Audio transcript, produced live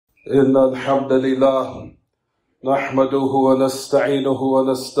إن الحمد لله نحمده ونستعينه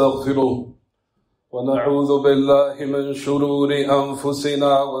ونستغفره ونعوذ بالله من شرور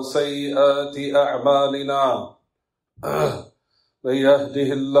أنفسنا وسيئات أعمالنا من يهده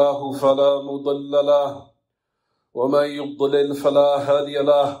الله فلا مضل له ومن يضلل فلا هادي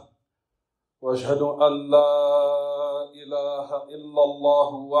له وأشهد أن لا إله إلا الله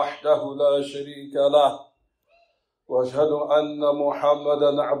وحده لا شريك له وأشهد أن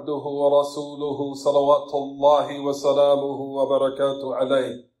محمدا عبده ورسوله صلوات الله وسلامه وبركاته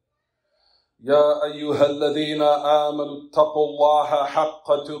عليه يا أيها الذين آمنوا اتقوا الله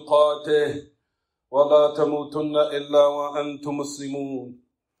حق تقاته ولا تموتن إلا وأنتم مسلمون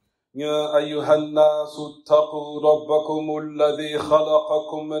يا أيها الناس اتقوا ربكم الذي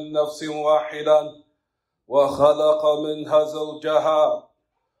خلقكم من نفس واحدة وخلق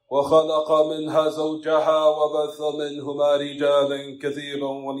منها زوجها وبث منهما رجالا كثيرا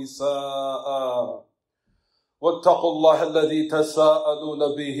ونساء واتقوا الله الذي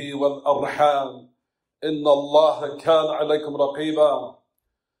تساءلون به والأرحام إن الله كان عليكم رقيبا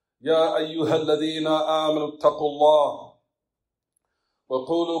يا أيها الذين آمنوا اتقوا الله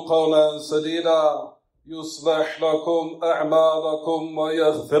وقولوا قولا سديدا يصلح لكم أعمالكم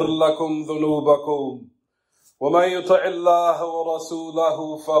ويغفر لكم ذنوبكم ومن يطع الله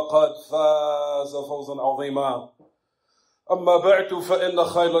ورسوله فقد فاز فوزا عظيما أما بعد فإن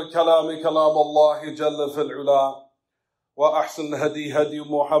خير الكلام كلام الله جل في العلا وأحسن هدي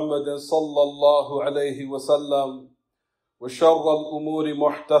محمد صلى الله عليه وسلم وشر الأمور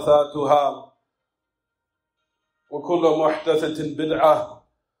محدثاتها وكل محدثة بدعة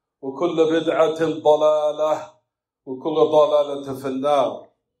وكل بدعة ضلالة وكل ضلالة في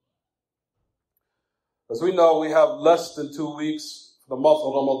النار. As we know, we have less than 2 weeks for the month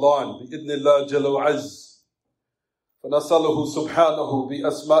of Ramadan. بإذن الله جل وعز. فنسأله سبحانه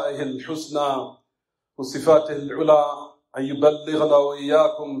بأسمائه الحسنى وصفاته العلى أن يبلغنا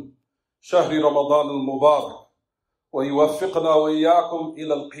وإياكم شهر رمضان المبارك ويوفقنا وإياكم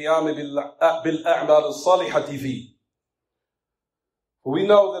إلى القيام بالأعمال الصالحة فيه. We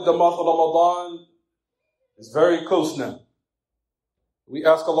know that the month of Ramadan is very close now. We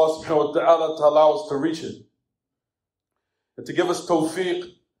ask Allah subhanahu wa ta'ala to allow us to reach it and to give us tawfiq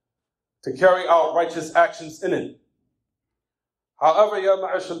to carry out righteous actions in it. However, ya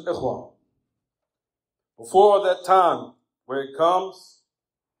ma'ash al-ikhwa, before that time where it comes,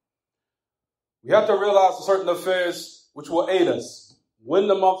 we have to realize certain affairs which will aid us when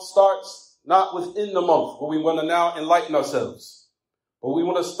the month starts, not within the month, where we want to now enlighten ourselves. But we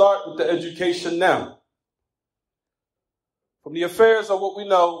want to start with the education now. From the affairs of what we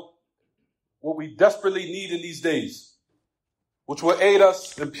know, what we desperately need in these days, which will aid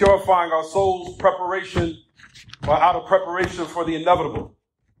us in purifying our souls, out of preparation for the inevitable.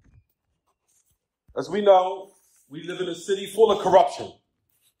 As we know, we live in a city full of corruption.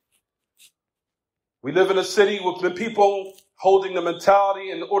 We live in a city with people holding the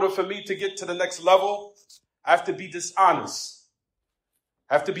mentality, in order for me to get to the next level, I have to be dishonest.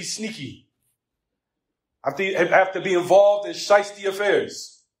 I have to be sneaky. I have to be involved in shiesty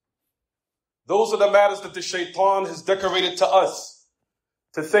affairs. Those are the matters that the shaitan has decorated to us.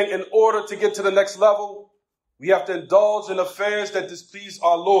 To think in order to get to the next level, we have to indulge in affairs that displease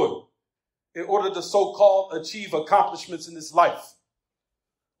our Lord in order to so-called achieve accomplishments in this life.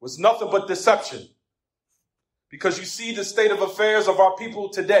 It was nothing but deception. Because you see the state of affairs of our people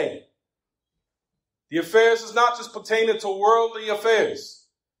today. The affairs is not just pertaining to worldly affairs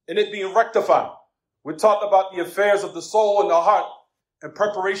and it being rectified. We're talking about the affairs of the soul and the heart in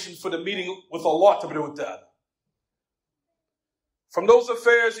preparation for the meeting with Allah ta'ala. From those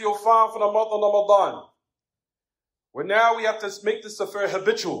affairs you'll find for the month of Ramadan, where now we have to make this affair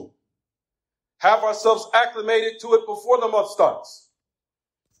habitual. Have ourselves acclimated to it before the month starts.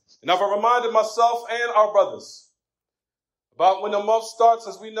 And I've reminded myself and our brothers about when the month starts,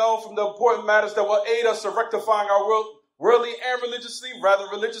 as we know from the important matters that will aid us in rectifying our worldly and religiously, rather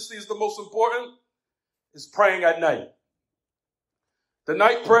religiously is the most important, is praying at night. The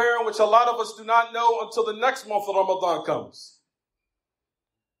night prayer, in which a lot of us do not know until the next month of Ramadan comes.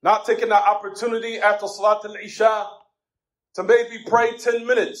 Not taking the opportunity after Salat al-Isha to maybe pray 10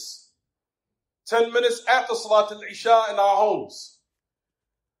 minutes. 10 minutes after Salat al-Isha in our homes.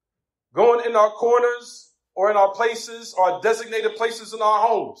 Going in our corners or in our places or our designated places in our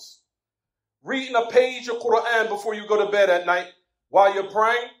homes. Reading a page of Quran before you go to bed at night while you're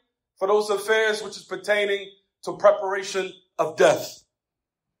praying for those affairs which is pertaining to preparation of death.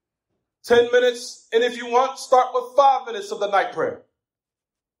 10 minutes, and if you want, start with 5 minutes of the night prayer.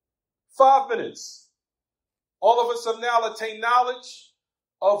 5 minutes. All of us have now attained knowledge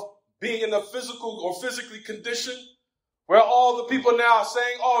of being in a physical or physically conditioned, where all the people now are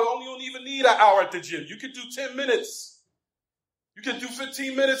saying, oh, you don't even need an hour at the gym. You can do 10 minutes. You can do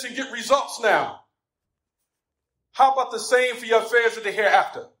 15 minutes and get results now. How about the same for your affairs of the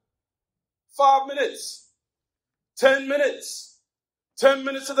hereafter? 5 minutes, 10 minutes, 10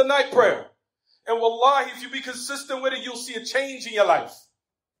 minutes of the night prayer. And wallahi, if you be consistent with it, you'll see a change in your life.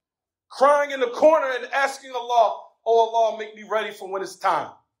 Crying in the corner and asking Allah, oh Allah, make me ready for when it's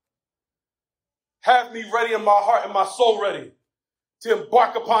time. Have me ready in my heart and my soul ready to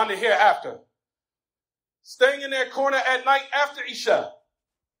embark upon the hereafter. Staying in that corner at night after Isha.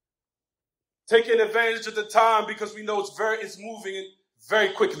 Taking advantage of the time because we know it's moving very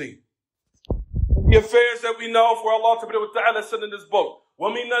quickly. The affairs that we know, for Allah Ta'ala said in this book,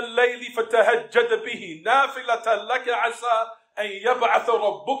 وَمِنَ اللَّيْلِ فَتَهَجَّدَ بِهِ نَافِلَةً لَكَ عَسَىٰ أَن يَبْعَثَ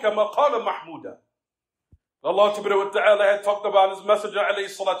رَبُّكَ مَقَامًا مَحْمُودًا. Allah Ta'ala had talked about his messenger alayhi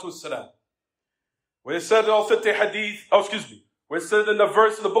salatu wassalam. Where it said in authentic hadith, where it said in the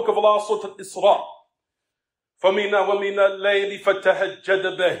verse in the book of Allah, Surah Al-Isra, وَمِنَ اللَّيْلِ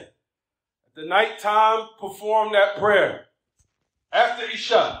فَتَهَجَّدَ بِهِ. At the night time, perform that prayer. After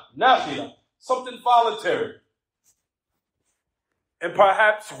Isha, nafila, something voluntary. And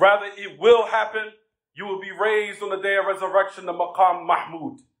perhaps, rather, it will happen. You will be raised on the day of resurrection, the Maqam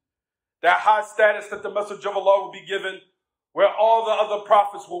Mahmud. That high status that the Messenger of Allah will be given, where all the other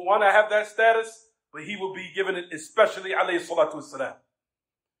prophets will want to have that status, but he will be given it especially, alayhi salatu wasalam.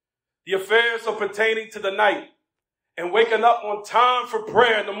 The affairs are pertaining to the night and waking up on time for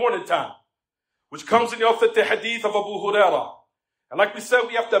prayer in the morning time, which comes in the authentic hadith of Abu Hurairah. And like we said,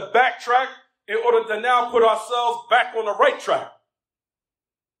 we have to backtrack in order to now put ourselves back on the right track.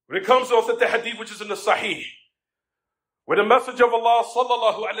 When it comes to authentic hadith, which is in the Sahih, where the Messenger of Allah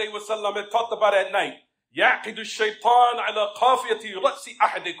sallallahu alayhi wa sallam had talked about at night, يَعْقِدُ الشَّيْطَانَ عَلَى قَافِيَةِ رَأْسِ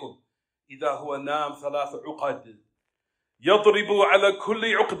أَحَدِكُمْ إِذَا هُوَ نَامْ ثَلَاثَ عُقَدٍ يَضْرِبُ عَلَى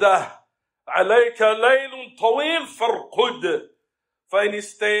كُلِّ عُقْدَةٍ عَلَيْكَ لَيْلٌ طَوِيلٌ فَارْقُدْ فإن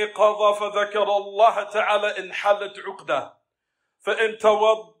استيقظ فذكر الله تعالى انحلت عقده فإن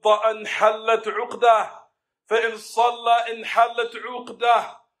توضأ انحلت عقده فإن صلى انحلت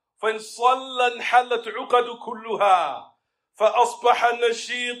عقده فإن صلى انحلت عقد كلها فأصبح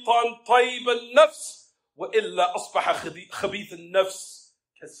نشيطا طيب النفس وإلا أصبح خبيث النفس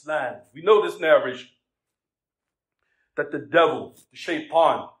كسلان. We know this narration that the devil, the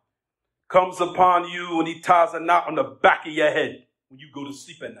shaitan, comes upon you and he ties a knot on the back of your head when you go to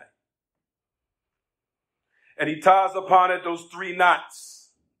sleep at night. And he ties upon it those 3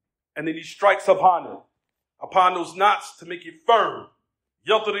 knots. And then he strikes upon it, upon those knots to make it firm.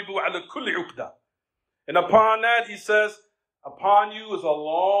 يَضْرِبُ عَلَى كُلِّ عُقْدَةٍ. And upon that, he says, upon you is a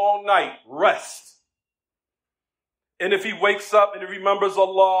long night, rest. And if he wakes up and he remembers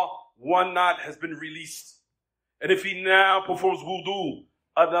Allah, 1 knot has been released. And if he now performs wudu,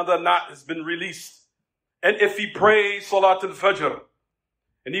 another knot has been released. And if he prays Salat al-Fajr,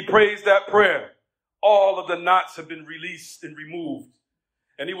 and he prays that prayer, all of the knots have been released and removed.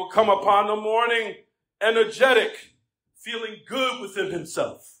 And he will come upon the morning energetic, feeling good within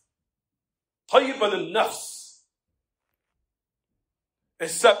himself. Tayyiban al-nafs.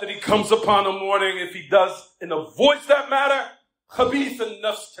 Except that he comes upon the morning, if he does and avoids that matter, khabith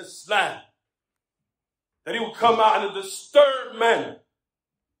al-nafs kaslan. That he will come out in a disturbed manner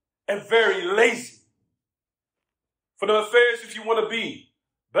and very lazy. For the affairs, if you want to be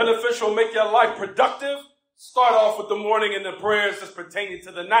beneficial, make your life productive, start off with the morning and the prayers that's pertaining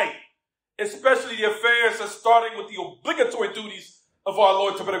to the night. Especially the affairs that's starting with the obligatory duties of our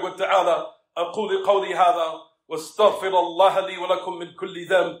Lord Ta'ala. أقول قولي هذا واستغفر الله لي ولكم من كل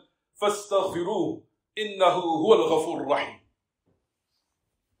ذنب فاستغفروه إنه هو الغفور الرحيم.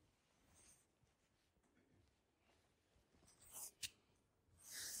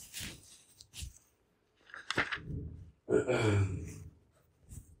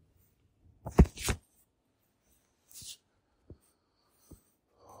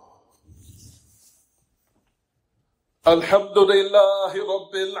 الحمد لله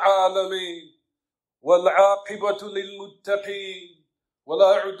رب العالمين والعاقبة للمتقين ولا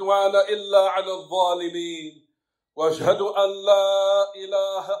عدوان إلا على الظالمين واشهد أن لا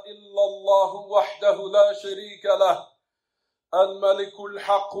إله إلا الله وحده لا شريك له الملك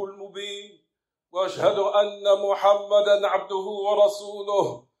الحق المبين واشهد أن محمدا عبده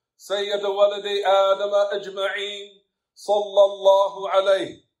ورسوله سيد ولد آدم أجمعين صلى الله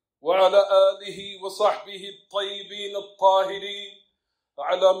عليه وعلى آله وصحبه الطيبين الطاهرين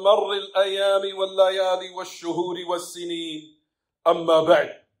على مر الأيام والليالي والشهور والسنين. أما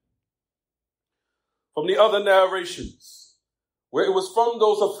بعد. From the other narrations, where it was from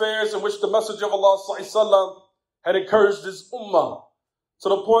those affairs in which the Messenger of Allah sallallahu alaihi wasallam had encouraged his ummah, to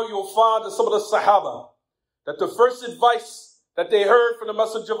the point you'll find that some of the Sahaba, that the first advice that they heard from the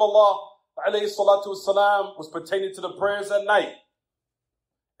Messenger of Allah alayhi salatu wasalam was pertaining to the prayers at night.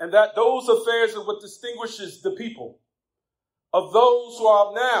 And that those affairs are what distinguishes the people of those who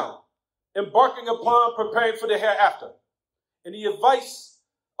are now embarking upon preparing for the hereafter. And the advice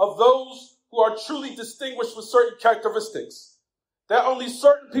of those who are truly distinguished with certain characteristics that only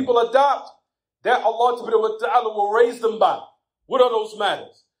certain people adopt, that Allah Ta'ala will raise them by. What are those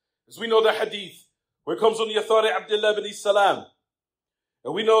matters? As we know the hadith, where it comes on the authority of Abdullah ibn Salam.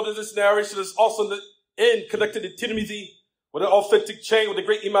 And we know that this narration is also connected to Tirmidhi with an authentic chain, with the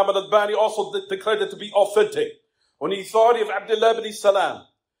great Imam al-Albani also declared it to be authentic. On the authority of Abdullah ibn Salam.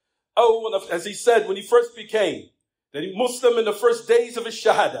 As he said, when he first became the Muslim in the first days of his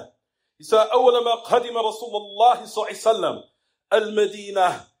Shahada, he said, أول ما قدم رسول الله صلى الله عليه وسلم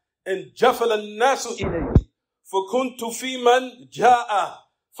المدينة انجفل الناس إليه فكنت في من جاء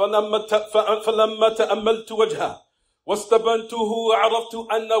فلما تأملت وجهه واستبنته عرفت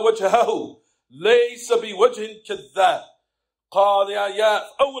أن وجهه ليس بوجه كذاب قال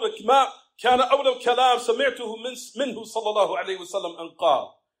يا أول ما كان أول كلام سمعته منه صلى الله عليه وسلم أن قال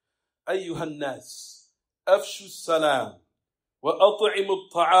أيها الناس أفشوا السلام وأطعموا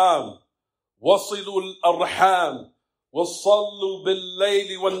الطعام وصلوا الأرحام وصلوا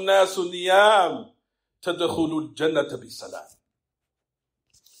بالليل والناس نيام تدخلوا الجنة بسلام.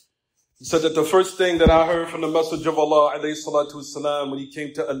 He said that the first thing that I heard from the Messenger of Allah alayhi salatu wasalam when he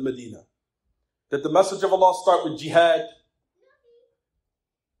came to Al-Madinah, that the Messenger of Allah start with jihad,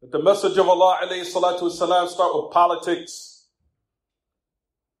 that the Messenger of Allah alayhi salatu wasalam start with politics,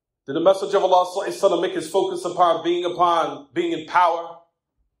 that the Messenger of Allah sallallahu alayhi wasallam make his focus upon being in power.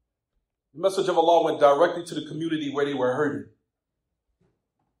 The Messenger of Allah went directly to the community where they were hurting.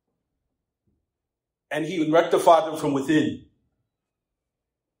 And he rectified them from within.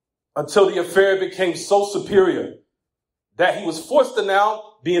 Until the affair became so superior that he was forced to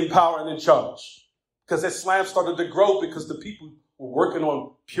now be in power and in charge. Because Islam started to grow because the people were working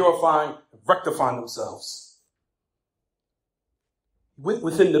on purifying and rectifying themselves.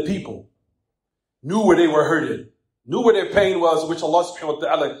 Within the people, knew where they were hurting, knew where their pain was, which Allah subhanahu wa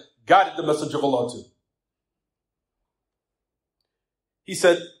ta'ala guided the Messenger of Allah to. He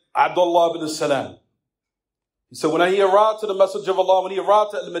said, Abdullah ibn Salam. He said, when he arrived to the Messenger of Allah, when he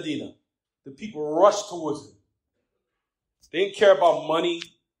arrived to Al-Madinah, the people rushed towards him. They didn't care about money,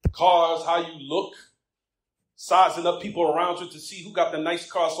 cars, how you look, sizing up people around you to see who got the nice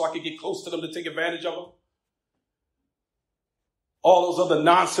car so I could get close to them to take advantage of them. All those other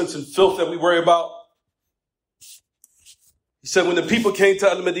nonsense and filth that we worry about. He said, when the people came to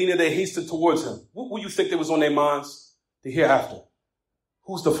Al-Madinah, they hastened towards him. What do you think that was on their minds? The hereafter.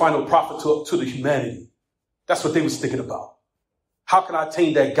 Who's the final prophet to the humanity? That's what they was thinking about. How can I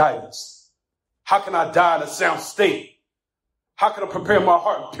attain that guidance? How can I die in a sound state? How can I prepare my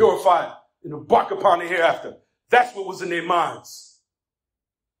heart and purify it and embark upon the hereafter? That's what was in their minds.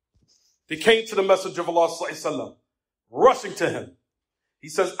 They came to the Messenger of Allah sallallahu alaihi wasallam, rushing to him. He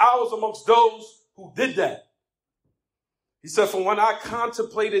says, I was amongst those who did that. He said, from when I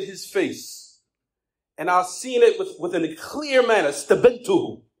contemplated his face and I seen it within a clear manner,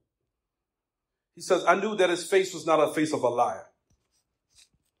 stabentuhu. He says, I knew that his face was not a face of a liar.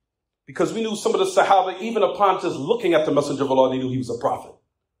 Because we knew some of the Sahaba, even upon just looking at the Messenger of Allah, they knew he was a prophet.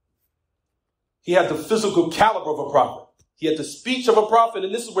 He had the physical caliber of a prophet. He had the speech of a prophet,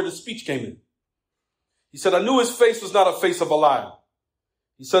 and this is where the speech came in. He said, I knew his face was not a face of a liar.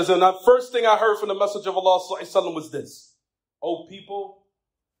 He says, and the first thing I heard from the Messenger of Allah sallallahu alaihi wasallam was this. O people,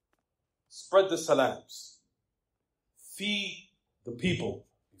 spread the salams. Feed the people.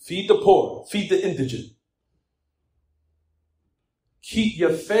 Feed the poor. Feed the indigent. Keep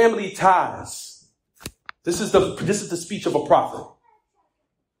your family ties. This is the speech of a prophet.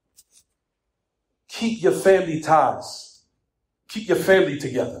 Keep your family ties. Keep your family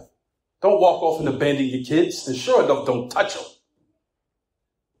together. Don't walk off and abandon your kids. And sure enough, don't touch them.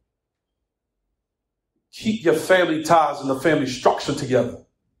 Keep your family ties and the family structure together.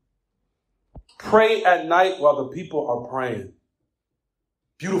 Pray at night while the people are praying.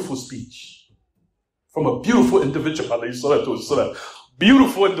 Beautiful speech. From a beautiful individual.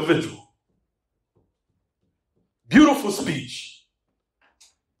 Beautiful individual. Beautiful speech.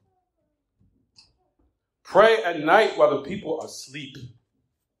 Pray at night while the people are sleeping.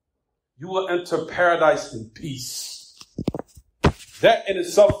 You will enter paradise in peace. That in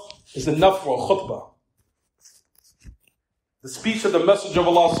itself is enough for a khutbah. the speech of the Messenger of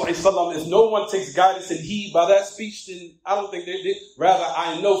Allah sallallahu alaihi wasallam, if no one takes guidance and heed by that speech, then I don't think they did. Rather,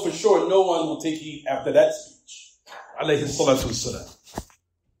 I know for sure no one will take heed after that speech. Alayhi salatu wassalam.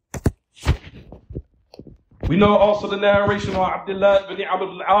 We know also the narration of Abdullah ibn Amr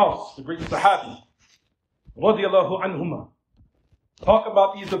ibn al-As, the great Sahabi, radiyallahu anhuma. Talk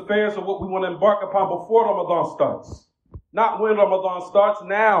about these affairs of what we want to embark upon before Ramadan starts. Not when Ramadan starts,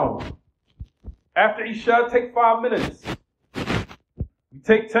 now. After Isha, take 5 minutes. We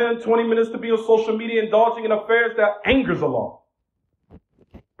take 10, 20 minutes to be on social media indulging in affairs that angers Allah.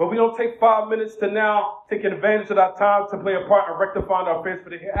 But we don't take 5 minutes to now take advantage of that time to play a part in rectifying our affairs for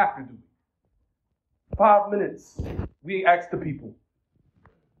the hereafter, do we? 5 minutes. We ask the people.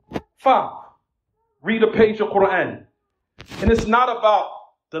 5. Read a page of Quran. And it's not about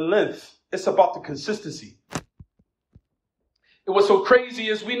the length. It's about the consistency. And what's so crazy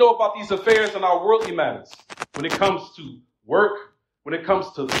is we know about these affairs in our worldly matters. When it comes to work, when it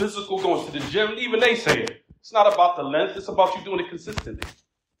comes to physical, going to the gym, even they say it. It's not about the length. It's about you doing it consistently.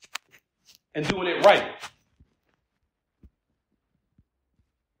 And doing it right.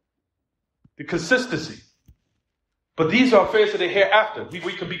 The consistency. But these are affairs of the hereafter.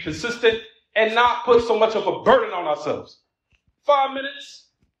 We can be consistent and not put so much of a burden on ourselves. 5 minutes.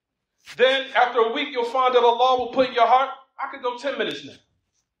 Then after a week, you'll find that Allah will put in your heart, I could go 10 minutes now.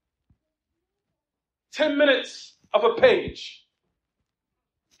 10 minutes of a page.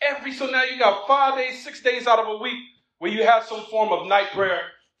 So now you got 5 days, 6 days out of a week where you have some form of night prayer.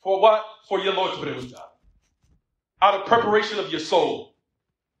 For what? For your Lord to be out of preparation of your soul.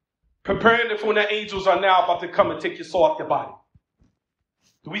 Preparing it for when the angels are now about to come and take your soul off your body.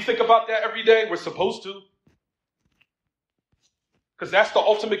 Do we think about that every day? We're supposed to. Because that's the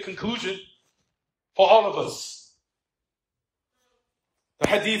ultimate conclusion for all of us. The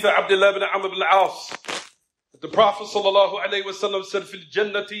hadith of Abdullah ibn Amr ibn al-As. The Prophet sallallahu alayhi wa sallam said, فِي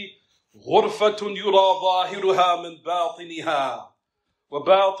الْجَنَّةِ غُرْفَةٌ يُرَى ظَاهِرُهَا مِنْ بَاطِنِهَا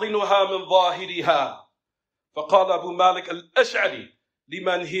وباطنها من ظاهرها فقال أبو مالك الأشعري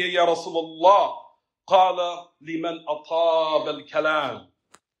لمن هي يا رسول الله قال لمن أطاب الكلام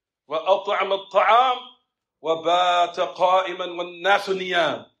وأطعم الطعام وبات قائما والناس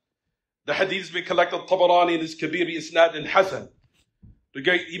نيام. The hadith has been collected Tabarani in his Kabir Isnad and Hasan. The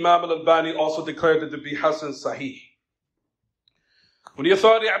great Imam al-Albani also declared it to be Hasan Sahih. When the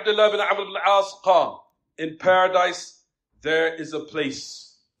authority Abdullah ibn Amr ibn al-As قال, in paradise there is a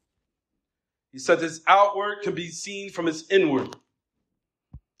place. He said his outward can be seen from his inward.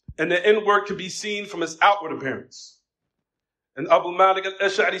 And the inward can be seen from his outward appearance. And Abu Malik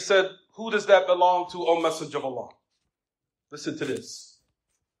al-Ash'ari said, who does that belong to, O Messenger of Allah? Listen to this.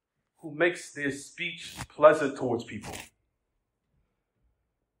 Who makes their speech pleasant towards people.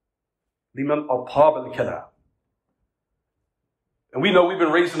 Liman atab al-kalam. And we know we've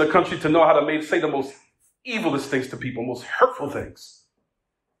been raised in a country to know how to say the most evilest things to people, most hurtful things.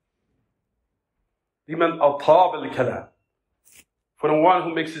 Liman atab al-kalam. For the one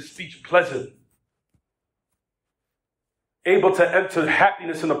who makes his speech pleasant. Able to enter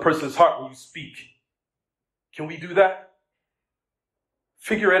happiness in a person's heart when you speak. Can we do that?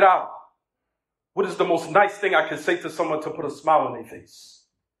 Figure it out. What is the most nice thing I can say to someone to put a smile on their face?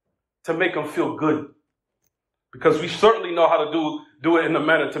 To make them feel good. Because we certainly know how to do it in a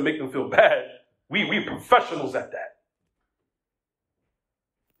manner to make them feel bad. We're professionals at that.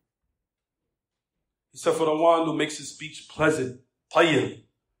 He said, for the one who makes his speech pleasant, tayyib,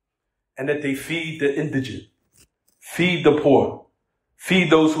 and that they feed the indigent, feed the poor, feed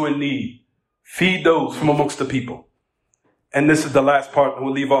those who are in need, feed those from amongst the people. And this is the last part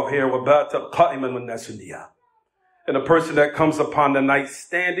we'll leave off here. وَبَاتَ قَائِمًا وَالنَّاسُ نِيَامٌ. And a person that comes upon the night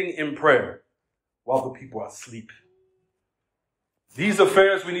standing in prayer while the people are asleep. These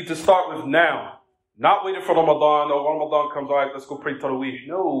affairs we need to start with now. Not waiting for Ramadan. Oh, Ramadan comes, all right, let's go pray Taraweeh.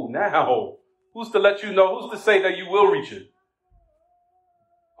 No, now. Who's to let you know? Who's to say that you will reach it?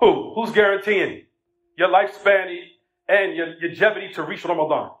 Who? Who's guaranteeing your lifespan and your longevity to reach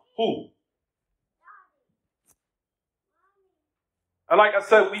Ramadan? Who? And like I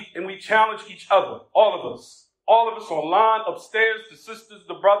said, we challenge each other, all of us online, upstairs, the sisters,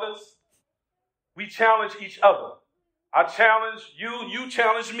 the brothers. We challenge each other. I challenge you, you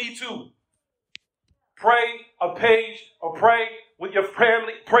challenge me too. Pray a page or pray with your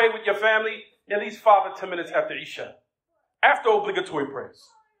family at least 5 or 10 minutes after Isha. After obligatory prayers.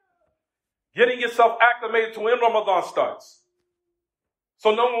 Getting yourself acclimated to when Ramadan starts.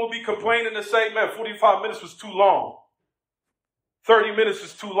 So no one will be complaining and say, man, 45 minutes was too long. 30 minutes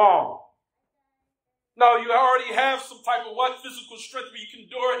is too long. No, you already have some type of physical strength where you can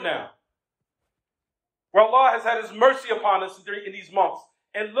do it now. where Allah has had His mercy upon us in these months.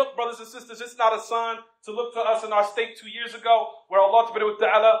 And look, brothers and sisters, it's not a sign to look to us in our state 2 years ago, where Allah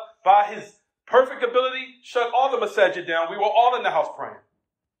Ta'ala, by His perfect ability, shut all the masajid down. We were all in the house praying.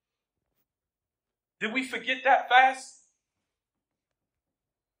 Did we forget that fast?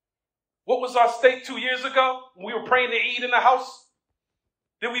 What was our state 2 years ago when we were praying the Eid in the house?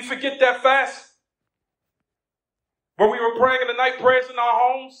 Did we forget that fast? When we were praying in the night prayers in our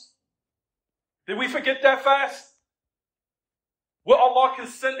homes? Did we forget that fast? What Allah can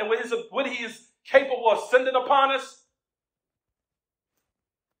send and what He is capable of sending upon us?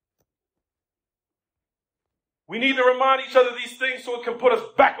 We need to remind each other these things so it can put us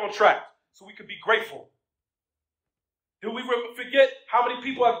back on track, so we can be grateful. Did we forget how many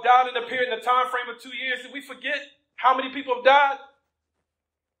people have died in the time frame of 2 years? Did we forget how many people have died?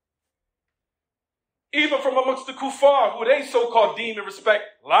 Even from amongst the kuffar, who they so-called deem and respect,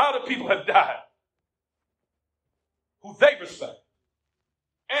 a lot of people have died, who they respect.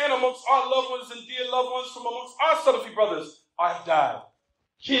 And amongst our loved ones and dear loved ones from amongst our Salafi brothers have died.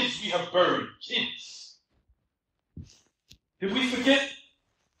 Kids we have buried. Kids. Did we forget?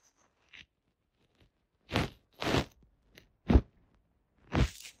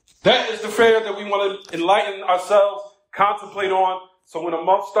 That is the prayer that we want to enlighten ourselves, contemplate on, so when a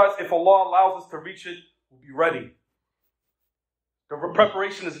month starts, if Allah allows us to reach it, we'll be ready. The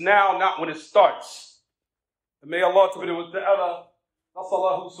preparation is now, not when it starts. And may Allah Ta'ala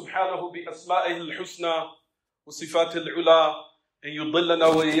نسأله سبحانه بأسمائه الحسنى وصفاته العلى أن يضلنا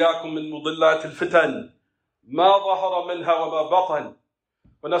وإياكم من مضلات الفتن ما ظهر منها وما بطن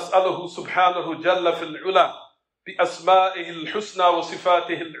ونسأله سبحانه جل في العلا بأسمائه الحسنى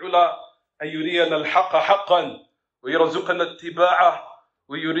وصفاته العلى أن يرينا الحق حقا ويرزقنا اتباعه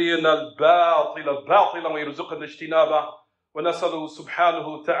ويرينا الباطل باطلا ويرزقنا اجتنابه ونسأله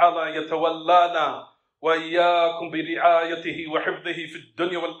سبحانه تعالى يتولانا وإياكم برعايته وحفظه في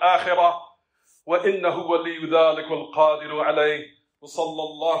الدنيا والآخرة وإنه ولي ذلك والقادر عليه وصلى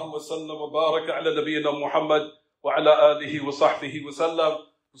الله وسلم وبارك على نبينا محمد وعلى آله وصحبه وسلم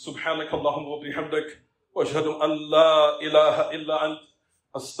سبحانك اللهم وبحمدك وأشهد أن لا إله إلا أنت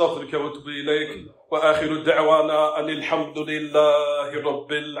أستغفرك وأتوب إليك وآخر دعوانا أن الحمد لله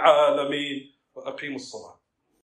رب العالمين وأقيموا الصلاة.